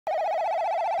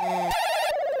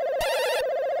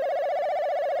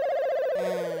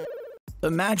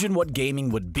Imagine what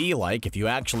gaming would be like if you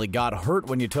actually got hurt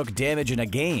when you took damage in a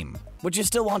game. Would you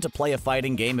still want to play a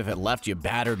fighting game if it left you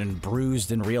battered and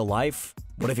bruised in real life?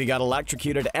 What if you got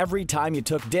electrocuted every time you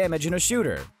took damage in a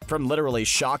shooter? From literally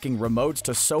shocking remotes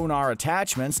to sonar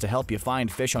attachments to help you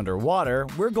find fish underwater,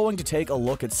 we're going to take a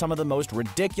look at some of the most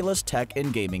ridiculous tech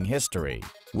in gaming history.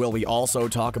 Will we also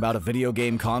talk about a video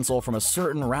game console from a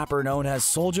certain rapper known as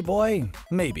Soulja Boy?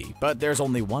 Maybe, but there's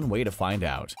only one way to find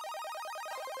out.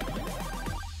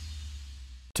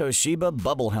 Toshiba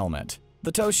Bubble Helmet.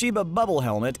 The Toshiba Bubble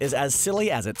Helmet is as silly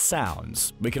as it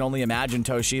sounds. We can only imagine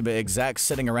Toshiba execs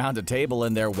sitting around a table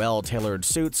in their well-tailored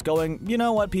suits going, you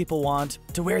know what people want?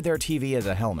 To wear their TV as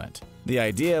a helmet. The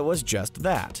idea was just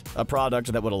that, a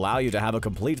product that would allow you to have a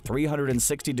complete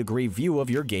 360-degree view of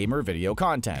your game or video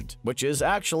content, which is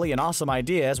actually an awesome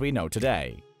idea as we know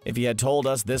today. If you had told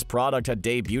us this product had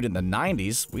debuted in the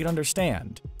 90s, we'd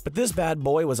understand. But this bad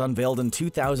boy was unveiled in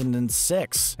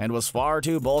 2006 and was far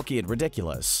too bulky and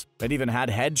ridiculous. It even had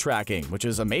head tracking, which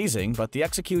is amazing, but the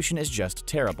execution is just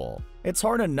terrible. It's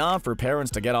hard enough for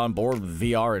parents to get on board with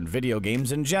VR and video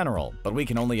games in general, but we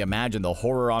can only imagine the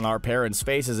horror on our parents'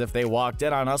 faces if they walked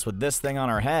in on us with this thing on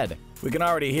our head. We can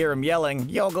already hear them yelling,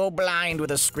 "You'll go blind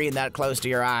with a screen that close to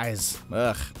your eyes."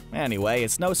 Ugh. Anyway,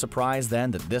 it's no surprise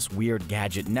then that this weird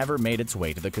gadget never made its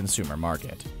way to the consumer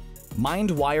market.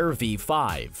 MindWire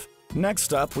V5.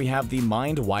 Next up, we have the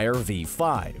MindWire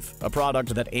V5, a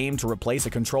product that aimed to replace a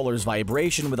controller's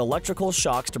vibration with electrical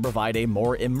shocks to provide a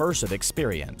more immersive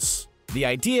experience. The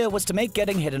idea was to make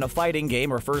getting hit in a fighting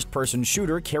game or first-person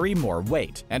shooter carry more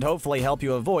weight, and hopefully help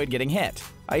you avoid getting hit.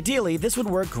 Ideally, this would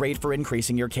work great for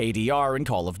increasing your KDR in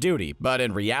Call of Duty, but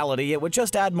in reality, it would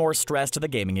just add more stress to the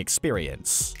gaming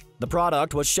experience. The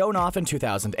product was shown off in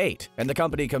 2008, and the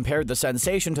company compared the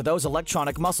sensation to those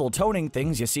electronic muscle toning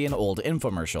things you see in old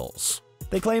infomercials.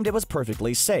 They claimed it was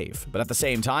perfectly safe, but at the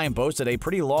same time boasted a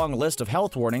pretty long list of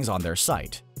health warnings on their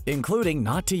site, including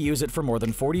not to use it for more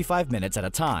than 45 minutes at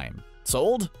a time.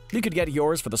 Sold? You could get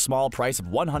yours for the small price of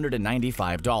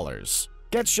 $195.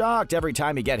 Get shocked every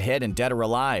time you get hit in Dead or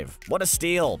Alive. What a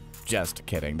steal! Just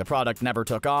kidding, the product never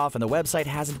took off and the website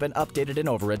hasn't been updated in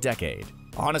over a decade.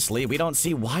 Honestly, we don't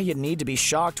see why you'd need to be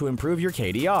shocked to improve your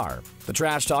KDR. The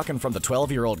trash talking from the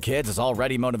 12-year-old kids is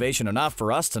already motivation enough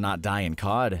for us to not die in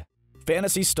COD.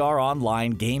 Phantasy Star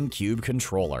Online GameCube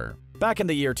Controller. Back in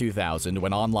the year 2000,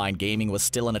 when online gaming was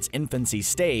still in its infancy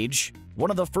stage,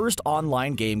 one of the first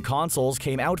online game consoles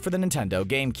came out for the Nintendo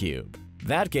GameCube.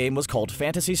 That game was called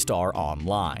Phantasy Star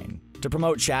Online. To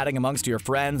promote chatting amongst your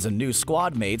friends and new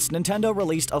squad mates, Nintendo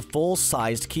released a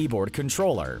full-sized keyboard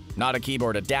controller. Not a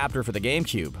keyboard adapter for the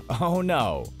GameCube. Oh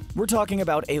no. We're talking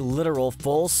about a literal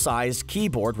full-sized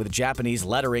keyboard with Japanese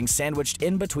lettering sandwiched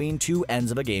in between two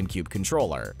ends of a GameCube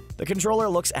controller. The controller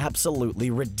looks absolutely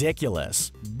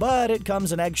ridiculous, but it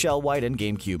comes in eggshell white and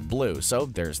GameCube blue, so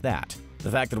there's that.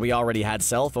 The fact that we already had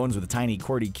cell phones with tiny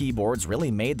QWERTY keyboards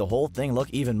really made the whole thing look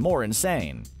even more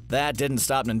insane. That didn't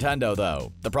stop Nintendo,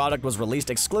 though. The product was released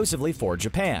exclusively for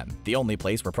Japan, the only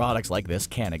place where products like this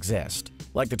can exist.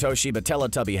 Like the Toshiba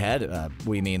Teletubby head,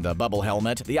 we mean the bubble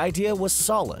helmet, the idea was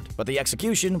solid, but the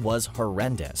execution was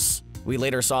horrendous. We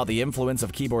later saw the influence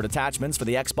of keyboard attachments for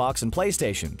the Xbox and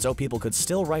PlayStation, so people could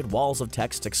still write walls of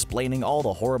text explaining all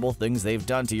the horrible things they've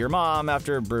done to your mom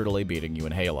after brutally beating you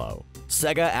in Halo.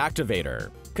 Sega Activator.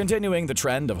 Continuing the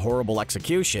trend of horrible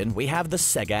execution, we have the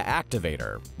Sega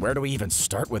Activator. Where do we even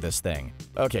start with this thing?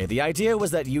 Okay, the idea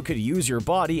was that you could use your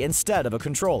body instead of a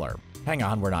controller. Hang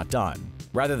on, we're not done.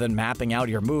 Rather than mapping out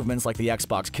your movements like the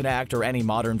Xbox Kinect or any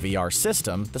modern VR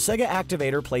system, the Sega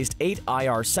Activator placed 8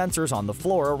 IR sensors on the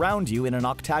floor around you in an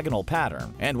octagonal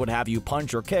pattern, and would have you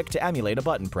punch or kick to emulate a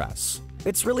button press.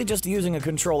 It's really just using a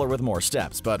controller with more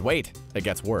steps, but wait, it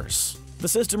gets worse. The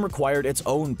system required its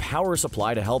own power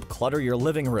supply to help clutter your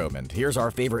living room, and here's our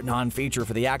favorite non-feature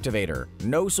for the Activator: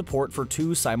 no support for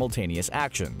 2 simultaneous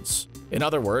actions. In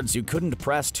other words, you couldn't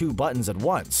press 2 buttons at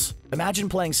once. Imagine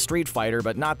playing Street Fighter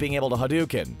but not being able to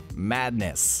Hadouken.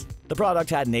 Madness. The product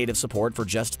had native support for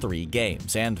just 3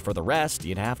 games, and for the rest,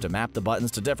 you'd have to map the buttons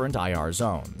to different IR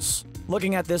zones.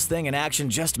 Looking at this thing in action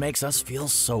just makes us feel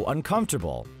so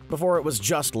uncomfortable. Before it was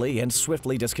justly and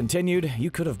swiftly discontinued,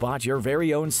 you could have bought your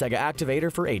very own Sega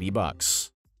Activator for $80.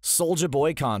 Soulja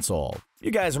Boy console.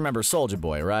 You guys remember Soulja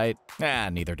Boy, right?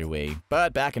 Neither do we.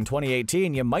 But back in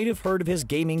 2018, you might have heard of his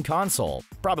gaming console.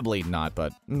 Probably not,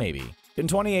 but maybe. In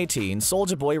 2018,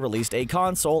 Soulja Boy released a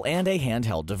console and a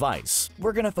handheld device.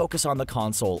 We're gonna focus on the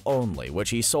console only, which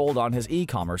he sold on his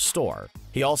e-commerce store.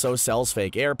 He also sells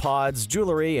fake AirPods,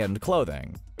 jewelry, and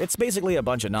clothing. It's basically a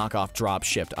bunch of knockoff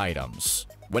drop-shipped items.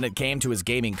 When it came to his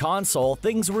gaming console,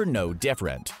 things were no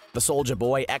different. The Soulja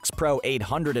Boy X Pro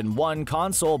 801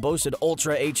 console boasted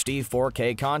Ultra HD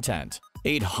 4K content,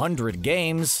 800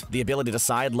 games, the ability to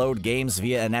sideload games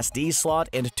via an SD slot,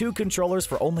 and 2 controllers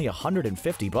for only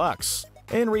 $150.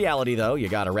 In reality though, you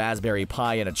got a Raspberry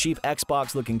Pi and a cheap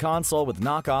Xbox-looking console with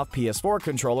knockoff PS4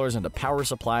 controllers and a power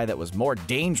supply that was more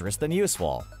dangerous than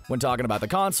useful. When talking about the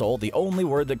console, the only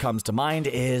word that comes to mind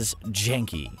is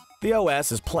janky. The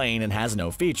OS is plain and has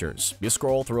no features. You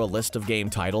scroll through a list of game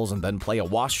titles and then play a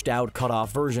washed-out,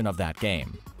 cut-off version of that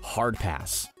game. Hard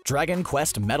pass. Dragon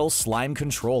Quest Metal Slime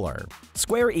Controller.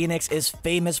 Square Enix is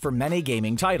famous for many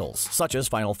gaming titles, such as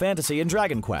Final Fantasy and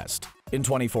Dragon Quest. In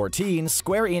 2014,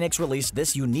 Square Enix released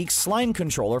this unique slime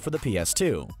controller for the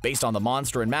PS2, based on the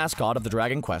monster and mascot of the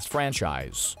Dragon Quest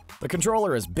franchise. The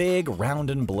controller is big, round,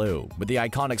 and blue, with the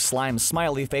iconic slime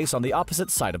smiley face on the opposite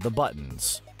side of the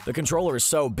buttons. The controller is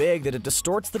so big that it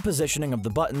distorts the positioning of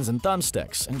the buttons and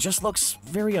thumbsticks and just looks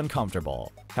very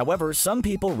uncomfortable. However, some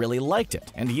people really liked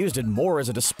it and used it more as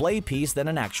a display piece than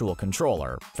an actual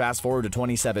controller. Fast forward to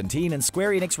 2017 and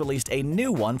Square Enix released a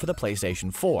new one for the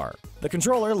PlayStation 4. The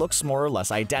controller looks more or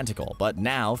less identical, but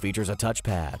now features a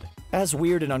touchpad. As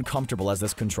weird and uncomfortable as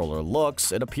this controller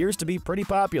looks, it appears to be pretty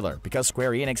popular because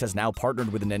Square Enix has now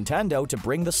partnered with Nintendo to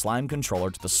bring the slime controller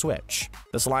to the Switch.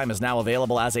 The slime is now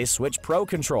available as a Switch Pro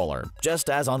controller, just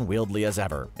as unwieldy as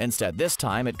ever. Instead, this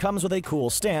time it comes with a cool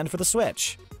stand for the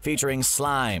Switch, featuring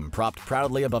slime propped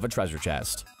proudly above a treasure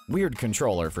chest. Weird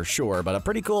controller for sure, but a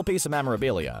pretty cool piece of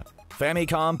memorabilia.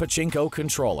 Famicom Pachinko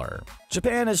Controller.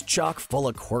 Japan is chock full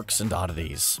of quirks and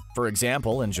oddities. For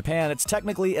example, in Japan, it's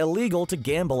technically illegal to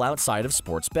gamble outside of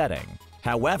sports betting.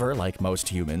 However, like most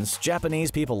humans, Japanese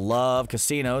people love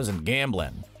casinos and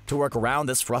gambling. To work around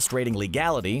this frustrating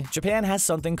legality, Japan has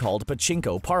something called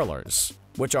pachinko parlors,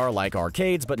 which are like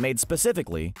arcades but made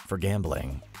specifically for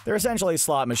gambling. They're essentially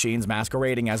slot machines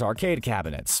masquerading as arcade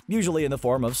cabinets, usually in the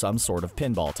form of some sort of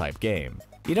pinball-type game.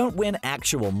 You don't win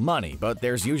actual money, but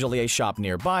there's usually a shop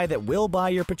nearby that will buy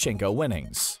your pachinko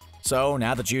winnings. So,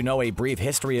 now that you know a brief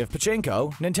history of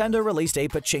pachinko, Nintendo released a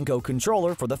pachinko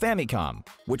controller for the Famicom,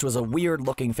 which was a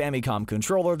weird-looking Famicom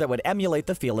controller that would emulate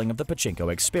the feeling of the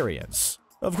pachinko experience.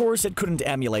 Of course, it couldn't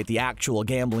emulate the actual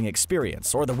gambling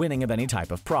experience or the winning of any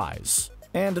type of prize.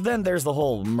 And then there's the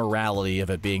whole morality of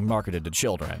it being marketed to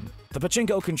children. The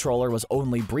pachinko controller was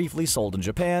only briefly sold in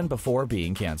Japan before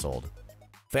being cancelled.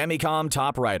 Famicom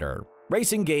Top Rider.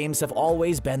 Racing games have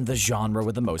always been the genre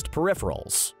with the most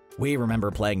peripherals. We remember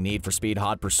playing Need for Speed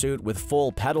Hot Pursuit with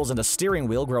full pedals and a steering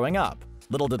wheel growing up.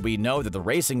 Little did we know that the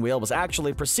racing wheel was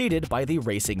actually preceded by the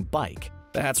racing bike.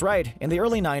 That's right, in the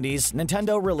early 90s,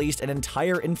 Nintendo released an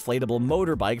entire inflatable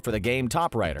motorbike for the game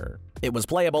Top Rider. It was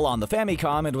playable on the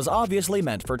Famicom and was obviously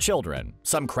meant for children.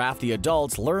 Some crafty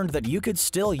adults learned that you could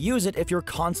still use it if you're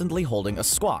constantly holding a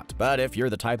squat, but if you're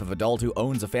the type of adult who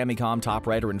owns a Famicom Top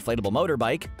Rider inflatable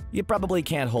motorbike, you probably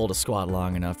can't hold a squat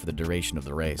long enough for the duration of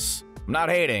the race. I'm not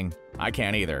hating, I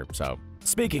can't either, so.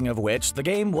 Speaking of which, the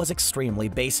game was extremely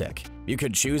basic. You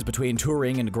could choose between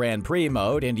Touring and Grand Prix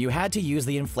mode, and you had to use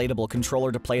the inflatable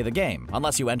controller to play the game,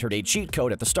 unless you entered a cheat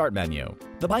code at the start menu.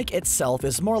 The bike itself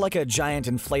is more like a giant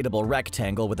inflatable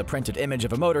rectangle with a printed image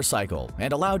of a motorcycle,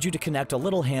 and allowed you to connect a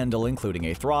little handle including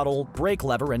a throttle, brake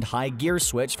lever, and high gear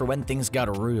switch for when things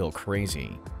got real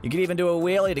crazy. You could even do a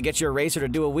wheelie to get your racer to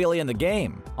do a wheelie in the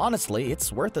game. Honestly,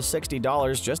 it's worth the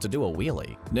 $60 just to do a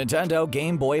wheelie. Nintendo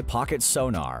Game Boy Pocket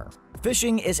Sonar.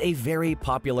 Fishing is a very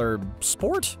popular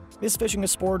sport? Is fishing a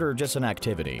sport or just an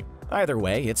activity? Either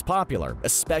way, it's popular,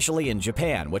 especially in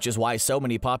Japan, which is why so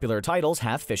many popular titles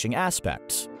have fishing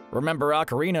aspects. Remember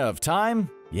Ocarina of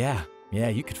Time? Yeah,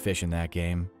 you could fish in that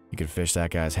game. You could fish that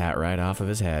guy's hat right off of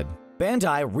his head.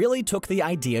 Bandai really took the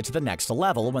idea to the next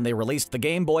level when they released the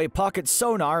Game Boy Pocket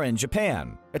Sonar in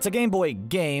Japan. It's a Game Boy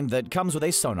game that comes with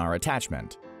a sonar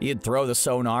attachment. You'd throw the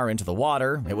sonar into the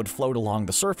water, it would float along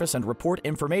the surface and report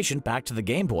information back to the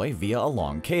Game Boy via a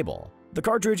long cable. The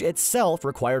cartridge itself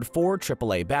required 4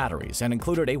 AAA batteries and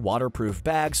included a waterproof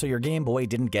bag so your Game Boy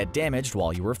didn't get damaged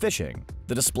while you were fishing.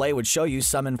 The display would show you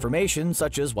some information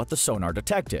such as what the sonar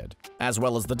detected, as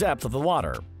well as the depth of the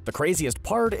water. The craziest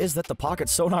part is that the Pocket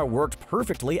Sonar worked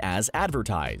perfectly as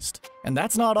advertised. And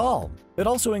that's not all. It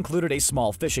also included a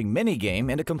small fishing minigame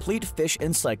and a complete fish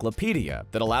encyclopedia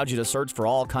that allowed you to search for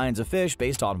all kinds of fish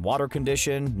based on water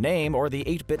condition, name, or the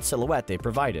 8-bit silhouette they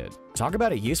provided. Talk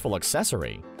about a useful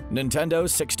accessory. Nintendo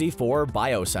 64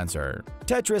 biosensor.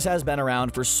 Tetris has been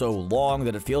around for so long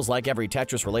that it feels like every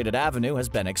Tetris-related avenue has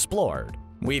been explored.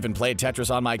 We even played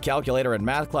Tetris on my calculator in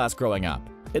math class growing up.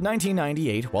 In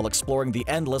 1998, while exploring the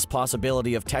endless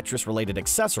possibility of Tetris-related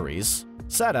accessories,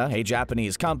 Sega, a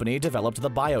Japanese company, developed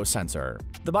the biosensor.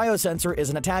 The biosensor is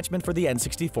an attachment for the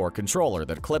N64 controller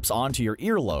that clips onto your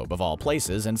earlobe of all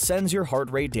places and sends your heart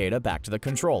rate data back to the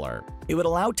controller. It would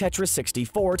allow Tetris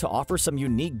 64 to offer some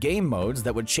unique game modes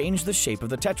that would change the shape of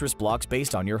the Tetris blocks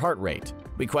based on your heart rate.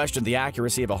 We questioned the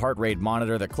accuracy of a heart rate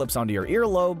monitor that clips onto your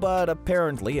earlobe, but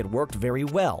apparently it worked very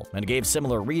well and gave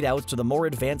similar readouts to the more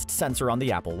advanced sensor on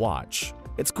the Apple Watch.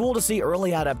 It's cool to see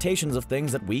early adaptations of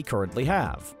things that we currently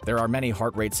have. There are many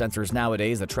heart rate sensors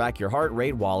nowadays that track your heart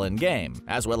rate while in-game,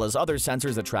 as well as other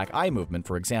sensors that track eye movement,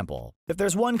 for example. If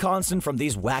there's one constant from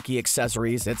these wacky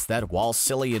accessories, it's that while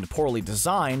silly and poorly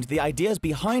designed, the ideas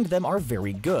behind them are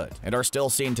very good and are still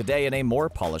seen today in a more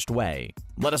polished way.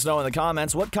 Let us know in the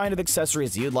comments what kind of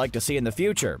accessories you'd like to see in the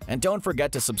future, and don't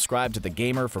forget to subscribe to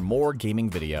TheGamer for more gaming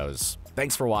videos.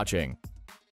 Thanks for watching.